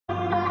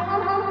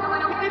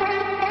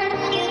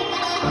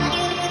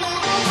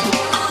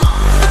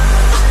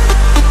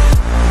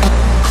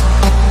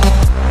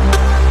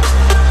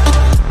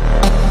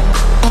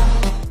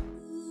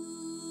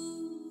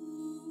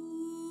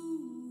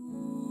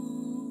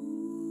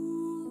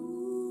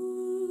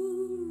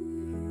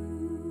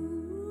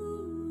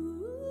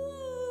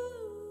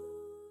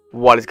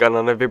What is going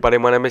on, everybody?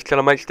 My name is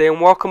ChadderManHD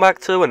and welcome back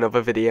to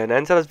another video. And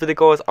in today's video,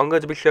 guys, I'm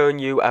going to be showing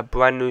you a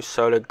brand new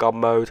solo god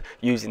mode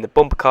using the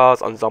bumper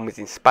cars on zombies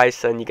in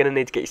Spaceland. You're going to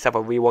need to get yourself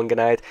a rewind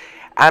grenade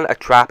and a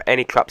trap,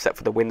 any trap set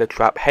for the window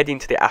trap. Head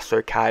into the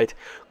asteroid,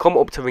 come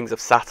up to Rings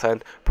of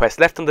Saturn, press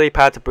left on the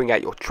D-pad to bring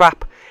out your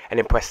trap, and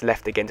then press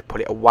left again to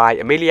put it away.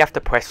 Immediately you have to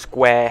press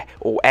square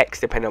or X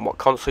depending on what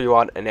console you're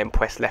on, and then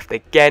press left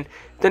again.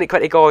 Done it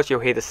correctly, guys,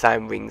 you'll hear the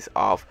sound Rings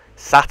of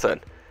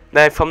Saturn.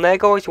 Now from there,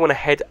 guys, you want to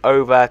head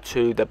over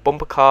to the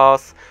bumper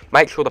cars,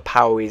 make sure the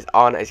power is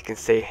on as you can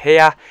see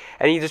here,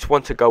 and you just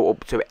want to go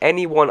up to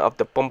any one of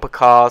the bumper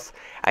cars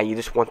and you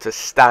just want to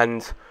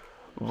stand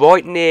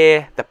right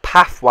near the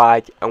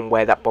pathway and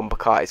where that bumper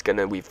car is going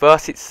to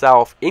reverse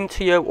itself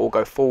into you or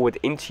go forward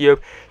into you.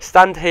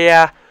 Stand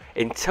here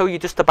until you're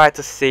just about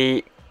to see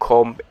it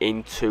come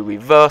into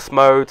reverse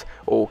mode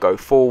or go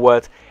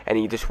forward, and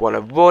you just want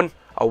to run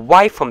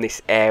away from this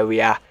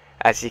area.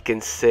 As you can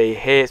see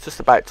here, it's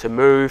just about to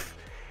move,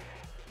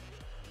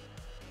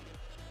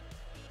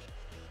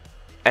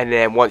 and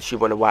then once you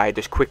run away,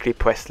 just quickly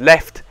press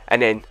left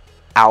and then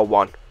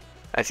L1.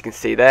 As you can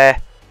see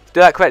there, do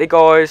that correctly,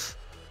 guys,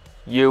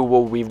 you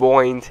will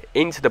rewind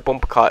into the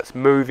bumper car that's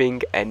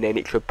moving, and then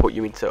it should put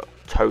you into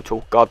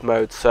total god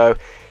mode. So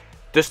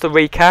just to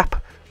recap,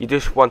 you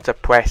just want to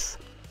press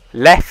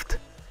left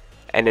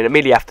and then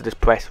immediately after just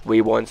press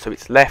rewind, so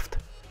it's left,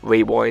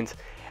 rewind,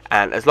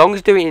 and as long as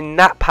you do it in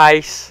that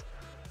pace,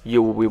 you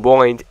will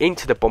rewind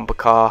into the bumper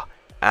car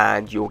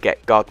and you'll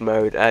get god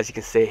mode. As you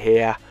can see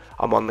here,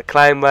 I'm on the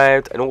clown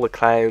mode and all the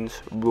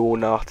clowns will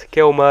not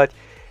kill mode.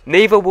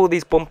 Neither will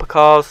these bumper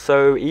cars,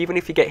 so even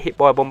if you get hit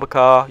by a bumper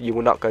car, you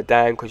will not go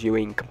down because you're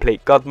in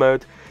complete god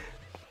mode.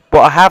 But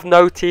I have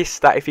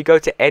noticed that if you go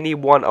to any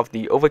one of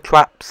the other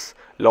traps,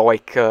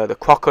 like the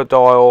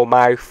crocodile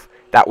mouth,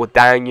 that will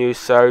down you,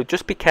 so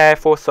just be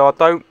careful. So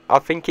I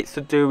think it's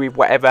to do with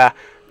whatever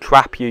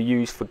trap you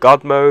use for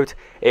god mode.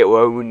 It will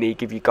only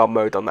give you god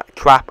mode on that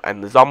trap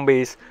and the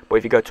zombies, but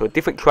if you go to a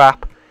different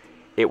trap,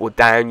 it will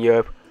down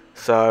you.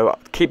 So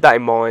keep that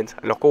in mind,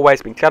 and like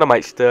always, been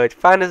ChadderManHD.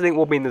 Finance link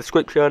will be in the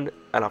description,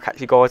 and I'll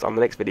catch you guys on the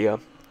next video.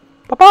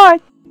 Bye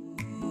bye.